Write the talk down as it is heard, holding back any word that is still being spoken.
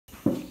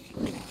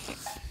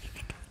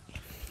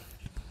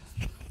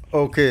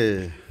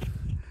Okay,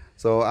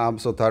 so I'm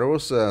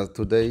Sotaros.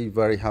 Today,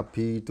 very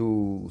happy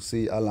to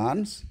see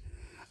Alans,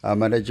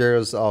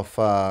 managers of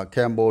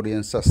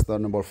Cambodian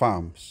Sustainable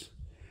Farms.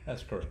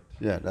 That's correct.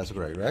 Yeah, that's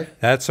great, right?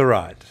 That's all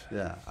right.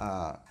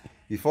 Yeah.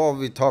 Before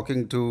we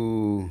talking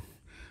to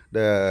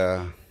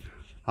the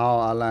how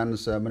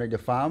Alans manage the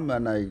farm,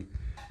 and I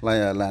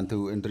like Alan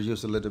to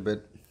introduce a little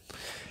bit.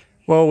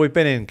 Well, we've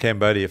been in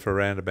Cambodia for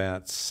around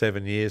about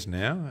 7 years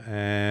now,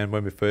 and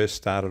when we first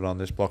started on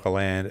this block of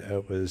land,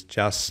 it was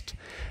just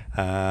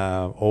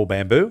all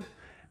bamboo.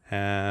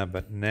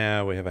 But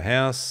now we have a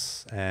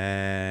house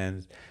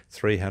and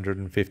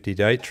 350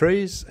 date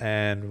trees,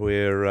 and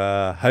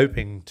we're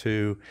hoping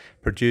to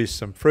produce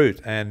some fruit.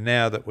 And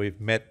now that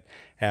we've met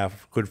our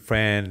good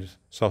friend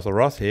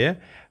Sotharoth here,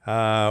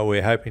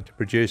 we're hoping to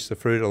produce the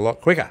fruit a lot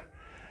quicker.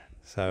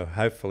 So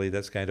hopefully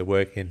that's going to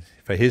work in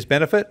for his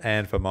benefit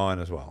and for mine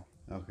as well.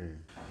 Okay.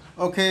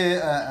 Okay,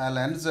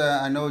 Alan,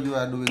 I know you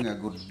are doing a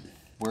good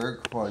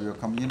work for your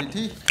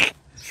community.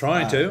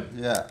 Trying to.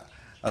 Yeah.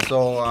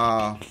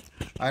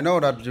 I know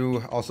that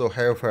you also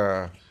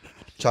have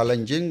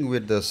challenging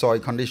with the soil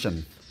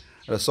condition.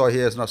 The soil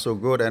here is not so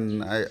good,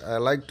 and I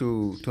like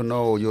to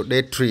know your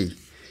date tree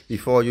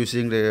before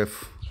using the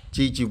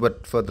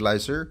Chichivit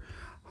fertilizer,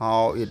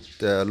 how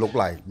it looked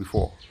like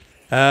before.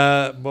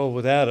 Well,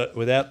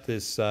 without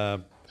this,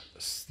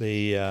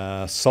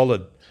 the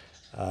solid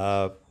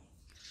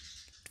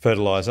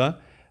fertilizer,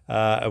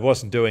 it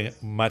wasn't doing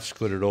much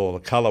good at all. The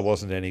colour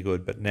wasn't any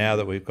good, but now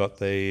that we've got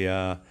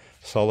the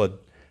solid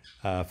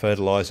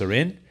fertilizer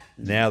in,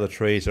 now the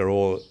trees are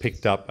all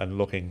picked up and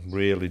looking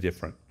really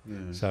different.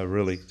 So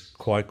really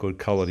quite good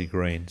quality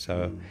green.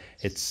 So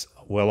it's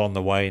well on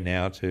the way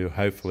now to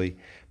hopefully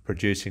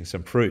producing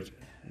some fruit.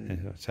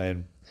 Say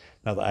in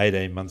another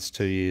 18 months,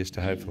 2 years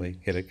to hopefully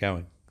get it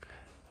going.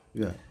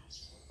 Yeah.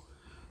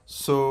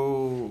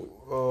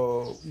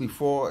 So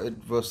before it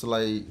was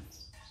like,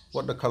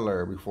 what the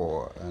color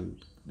before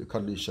and the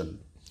condition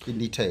in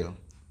detail?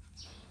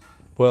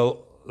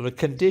 Well, the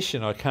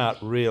condition I can't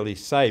really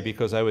say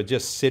because they were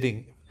just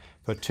sitting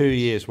for 2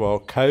 years while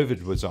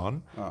COVID was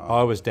on.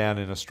 I was down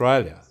in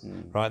Australia,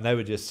 right, and they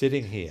were just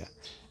sitting here.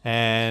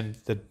 And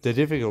the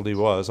difficulty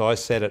was I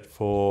set it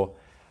for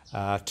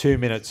 2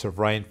 minutes of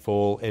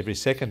rainfall every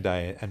second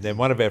day, and then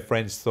one of our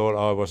friends thought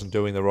I wasn't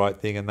doing the right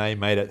thing, and they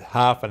made it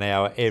half an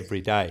hour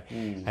every day,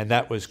 and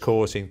that was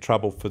causing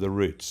trouble for the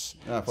roots.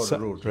 The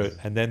roots.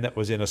 And then that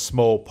was in a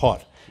small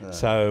pot,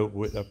 so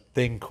the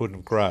thing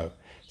couldn't grow.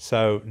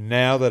 So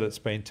now that it's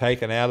been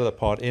taken out of the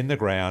pot in the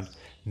ground,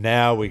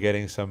 now we're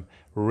getting some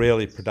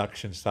really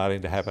production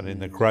starting to happen in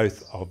the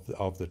growth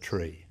of the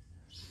tree.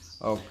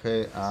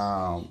 Okay.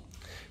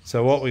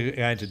 So what we're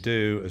going to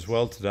do as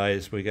well today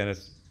is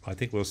I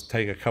think we'll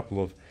take a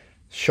couple of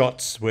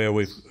shots where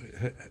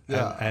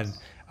and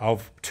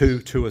of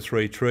two or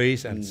three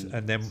trees, and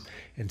then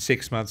in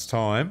 6 months'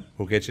 time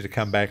we'll get you to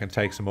come back and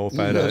take some more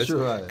photos. Yeah,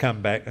 sure.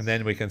 Come back, and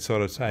then we can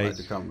sort of say,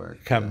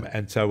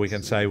 and so we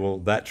can say, well,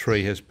 that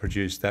tree has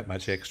produced that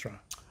much extra.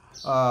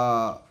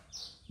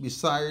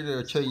 Besides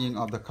the changing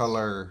of the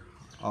color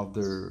of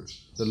the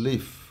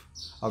leaf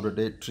of the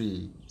date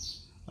tree,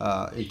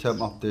 in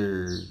terms of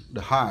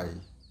the height,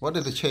 what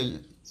is the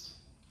change?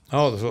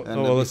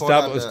 It's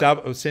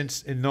double.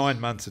 Since in 9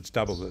 months, it's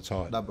doubled its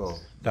height. Double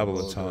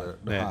its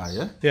height. The high,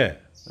 yeah? Yeah.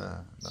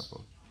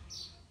 Double.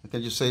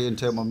 Can you say in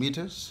terms of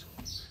meters?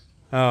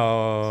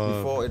 Oh.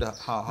 Before it,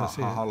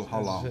 how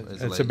long?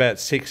 It's like about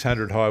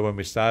 600 high when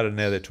we started.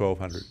 Now they're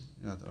 1,200.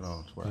 Yeah,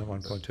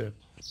 1.2.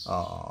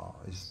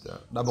 It's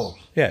double.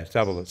 Yeah, it's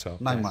doubled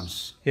itself. 9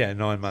 months. Yeah,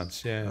 9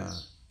 months. Yeah.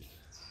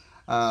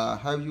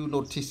 Have you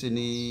noticed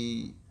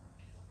any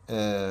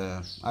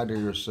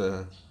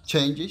other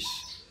changes?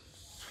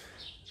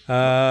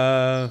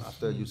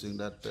 After using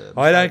that,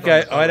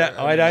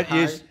 I don't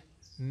use.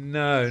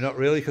 No, not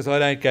really, because I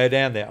don't go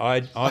down there.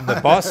 I'm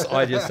the boss.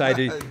 I just say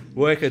to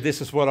worker,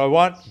 "This is what I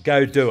want.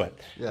 Go do it."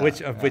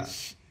 Which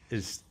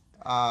is.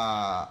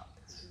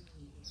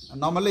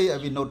 Normally,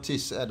 we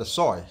notice the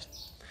soil.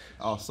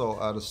 Also,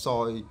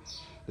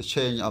 the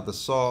change of the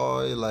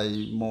soil, like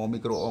more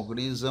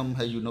microorganisms.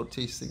 Have you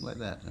noticed things like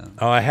that?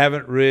 I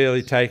haven't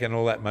really taken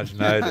all that much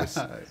notice.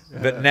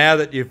 But now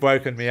that you've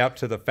woken me up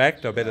to the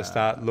fact, I better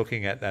start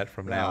looking at that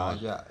from now on.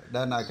 Yeah,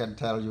 then I can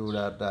tell you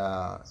that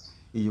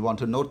if you want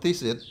to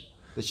notice it,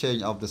 the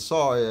change of the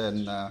soil,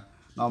 and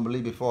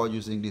normally before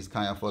using this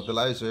kind of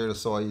fertilizer, the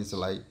soil is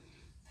like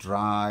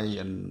dry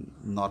and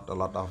not a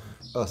lot of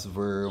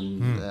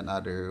earthworms and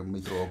other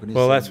microorganisms.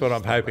 Well, that's what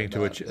I'm hoping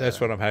to achieve. That's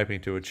what I'm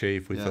hoping to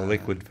achieve with the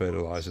liquid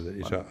fertilizer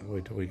that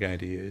we're going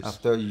to use.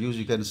 After you use,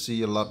 you can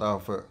see a lot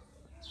of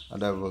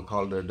that we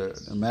call the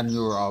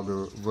manure of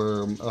the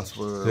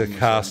earthworms. The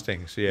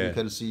castings, yeah. You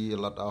can see a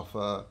lot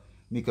of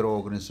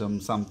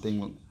microorganisms, some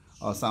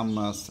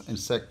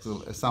insects,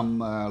 some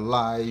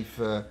life.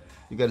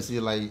 You can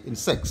see like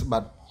insects,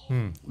 but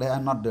they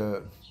are not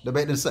the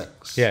bad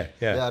insects. Yeah.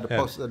 They are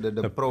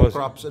the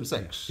pro-crops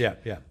insects. Yeah.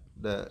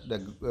 The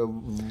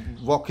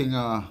walking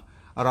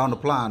around the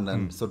plant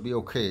and should be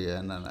okay.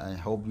 And I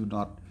hope you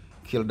not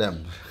kill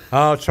them.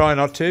 I'll try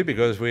not to,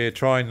 because we're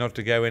trying not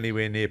to go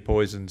anywhere near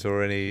poisons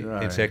or any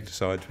Right.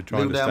 insecticides. We're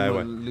trying Leave to stay away.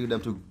 them, leave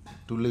them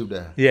to live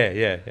there.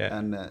 Yeah.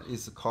 And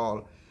it's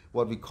called,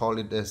 what we call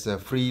it as a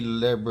free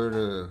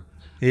labor.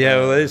 Yeah,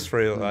 well, it is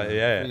free. free No,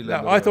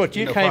 labor I thought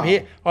you in a came farm.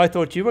 here. I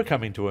thought you were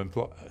coming to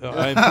employ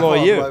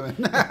you.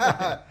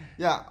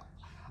 Yeah,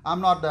 I'm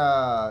not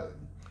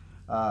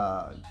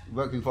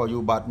working for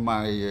you, but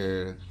my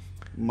Yeah,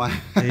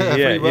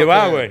 free you worker,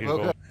 are working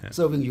for.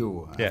 serving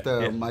you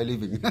after my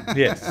living.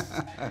 Yes.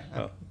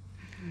 Oh.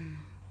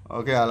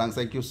 Okay, Alang,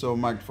 thank you so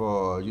much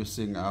for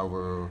using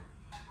our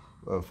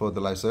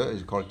fertilizer.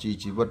 It's called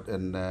Chichivit,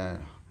 and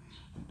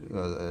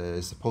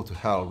it's supposed to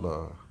help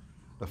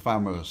the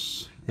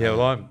farmers. Yeah,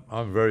 well,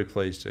 I'm very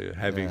pleased to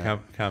have you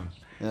come.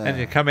 Yeah. And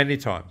you come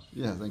anytime.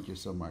 Yeah, thank you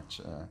so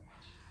much.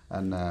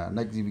 And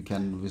next we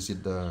can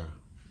visit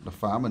the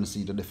farm and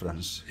see the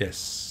difference.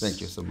 Yes.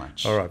 Thank you so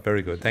much. All right,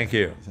 very good. Thank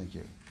you. Thank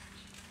you.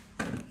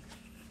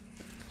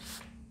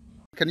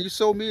 Can you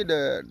show me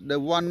the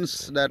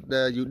ones that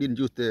you didn't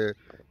use the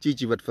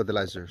Chichivit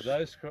fertilizers?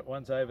 Those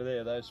ones over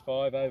there, those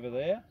 5 over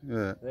there,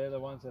 Yeah. they're the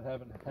ones that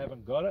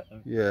haven't got it.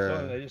 And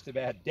Yeah. they're just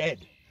about dead.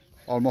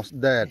 Almost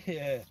dead.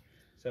 Yeah.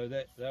 So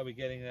they'll be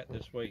getting that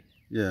this week.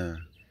 Yeah.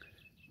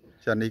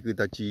 ចានេះគឺ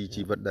តា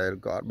ជីវិតដែល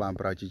ក៏អត់បាន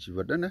ប្រើជី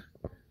វិតដែរណា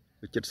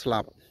វាចិត្តស្លា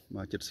ប់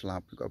បាទចិត្តស្លា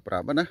ប់ក៏ប្រា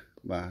ប់ណា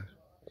បាទ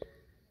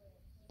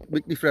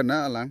big difference ណា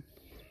អឡាំ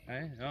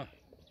Eh? Oh,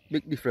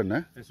 big difference ណា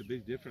that's a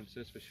big difference,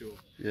 that's for sure.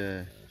 yeah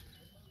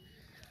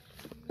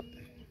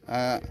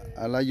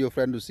I like your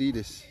friend to see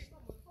this.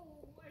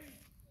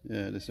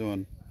 Yeah, this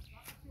one.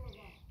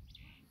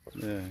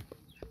 Yeah,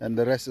 and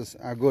the rest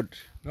are good.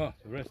 Oh,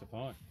 the rest are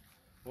fine.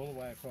 All the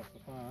way across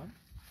the farm.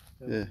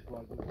 Yeah.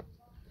 Quite good.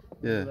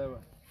 Yeah. They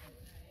were-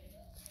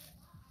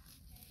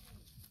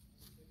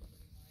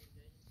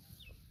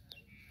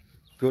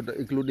 Good,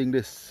 including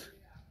this.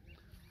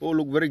 Oh,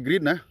 look very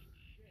green, huh?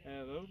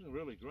 they're looking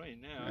really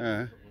green now. Yeah.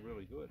 Looking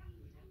really good.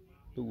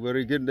 Look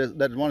very green.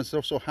 That one is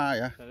so high,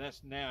 huh? So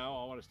that's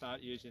now I want to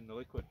start using the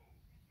liquid.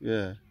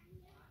 Yeah.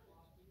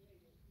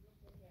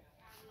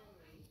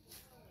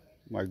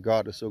 My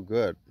God, it's so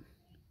good.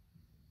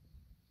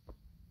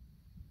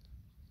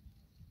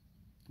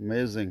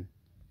 Amazing.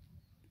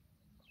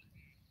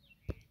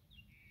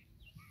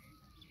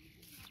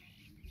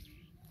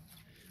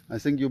 I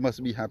think you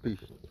must be happy.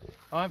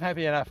 I'm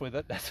happy enough with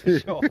it, that's for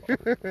sure.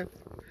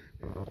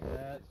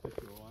 That's for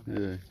sure.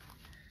 Yeah.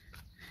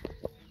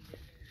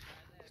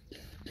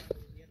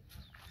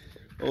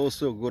 Oh,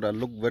 so good. I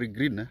look very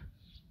green, huh?